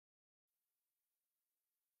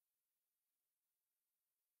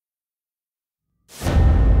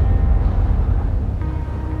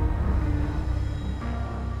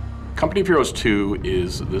Company of Heroes 2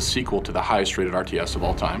 is the sequel to the highest rated RTS of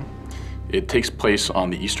all time. It takes place on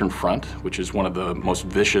the Eastern Front, which is one of the most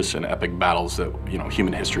vicious and epic battles that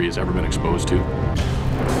human history has ever been exposed to.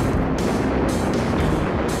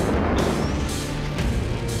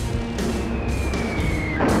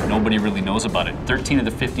 Nobody really knows about it. 13 of the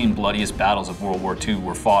 15 bloodiest battles of World War II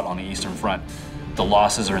were fought on the Eastern Front. The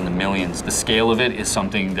losses are in the millions. The scale of it is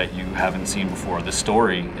something that you haven't seen before. The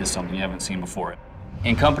story is something you haven't seen before.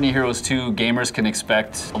 In Company of Heroes 2, gamers can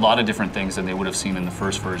expect a lot of different things than they would have seen in the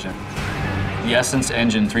first version. The Essence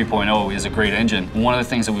Engine 3.0 is a great engine. One of the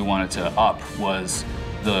things that we wanted to up was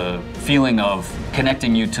the feeling of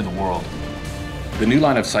connecting you to the world. The new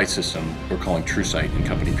line of sight system we're calling True Sight in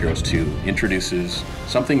Company of Heroes 2 introduces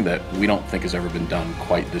something that we don't think has ever been done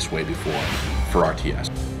quite this way before for RTS.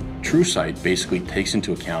 True Sight basically takes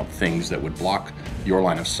into account things that would block your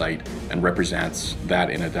line of sight and represents that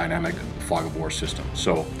in a dynamic fog of war system.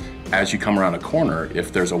 So as you come around a corner,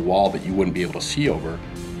 if there's a wall that you wouldn't be able to see over,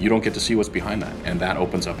 you don't get to see what's behind that. And that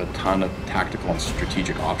opens up a ton of tactical and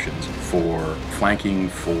strategic options for flanking,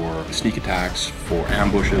 for sneak attacks, for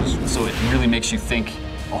ambushes. So it really makes you think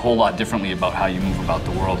a whole lot differently about how you move about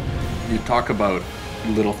the world. You talk about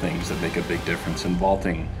little things that make a big difference, and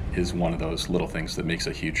vaulting is one of those little things that makes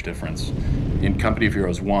a huge difference. In Company of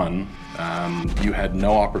Heroes 1, you had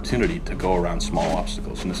no opportunity to go around small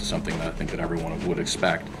obstacles, and this is something that I think that everyone would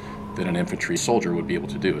expect that an infantry soldier would be able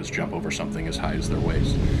to do, is jump over something as high as their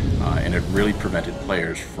waist. And it really prevented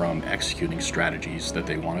players from executing strategies that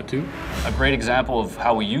they wanted to. A great example of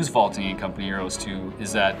how we use vaulting in Company of Heroes 2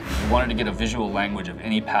 is that we wanted to get a visual language of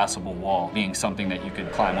any passable wall being something that you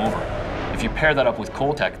could climb over. If you pair that up with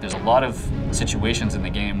cold tech, there's a lot of situations in the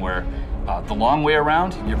game where the long way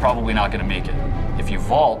around, you're probably not going to make it. If you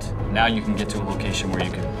vault, now you can get to a location where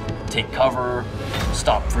you can take cover,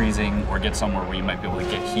 stop freezing, or get somewhere where you might be able to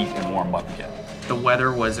get heat and warm up again. The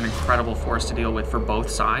weather was an incredible force to deal with for both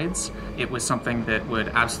sides. It was something that would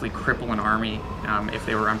absolutely cripple an army if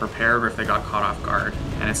they were unprepared or if they got caught off guard.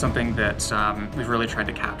 And it's something that we've really tried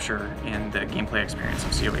to capture in the gameplay experience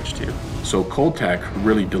of COH2. So cold tech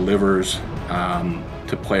really delivers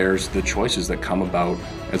to players the choices that come about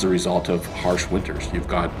as a result of harsh winters. You've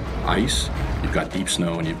got ice, you've got deep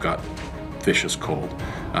snow, and you've got vicious cold.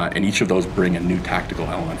 And each of those bring a new tactical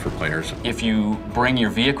element for players. If you bring your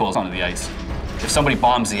vehicles onto the ice, if somebody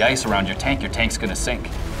bombs the ice around your tank's gonna sink.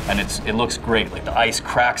 And it looks great. Like the ice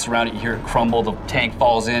cracks around it, you hear it crumble, the tank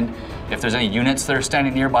falls in. If there's any units that are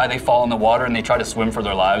standing nearby, they fall in the water and they try to swim for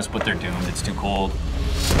their lives, but they're doomed, it's too cold.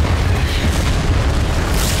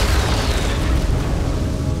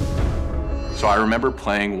 So I remember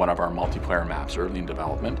playing one of our multiplayer maps early in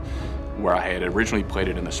development, where I had originally played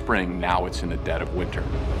it in the spring, now it's in the dead of winter.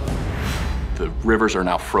 The rivers are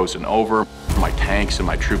now frozen over. My tanks and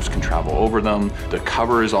my troops can travel over them. The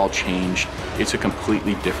cover is all changed. It's a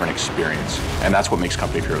completely different experience. And that's what makes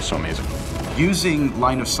Company of Heroes so amazing. Using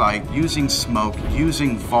line of sight, using smoke,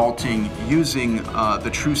 using vaulting, using the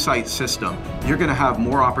True Sight system, you're going to have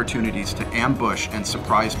more opportunities to ambush and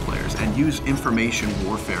surprise players and use information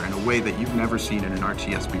warfare in a way that you've never seen in an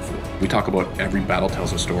RTS before. We talk about every battle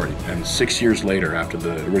tells a story, and 6 years later, after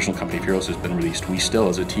the original Company of Heroes has been released, we still,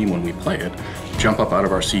 as a team, when we play it, jump up out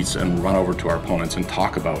of our seats and run over to our opponents and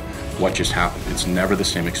talk about what just happened. It's never the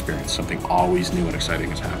same experience. Something always new and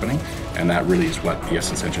exciting is happening, and that really is what the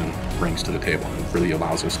Essence Engine brings to the table. It really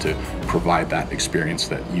allows us to provide that experience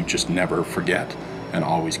that you just never forget and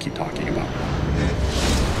always keep talking about.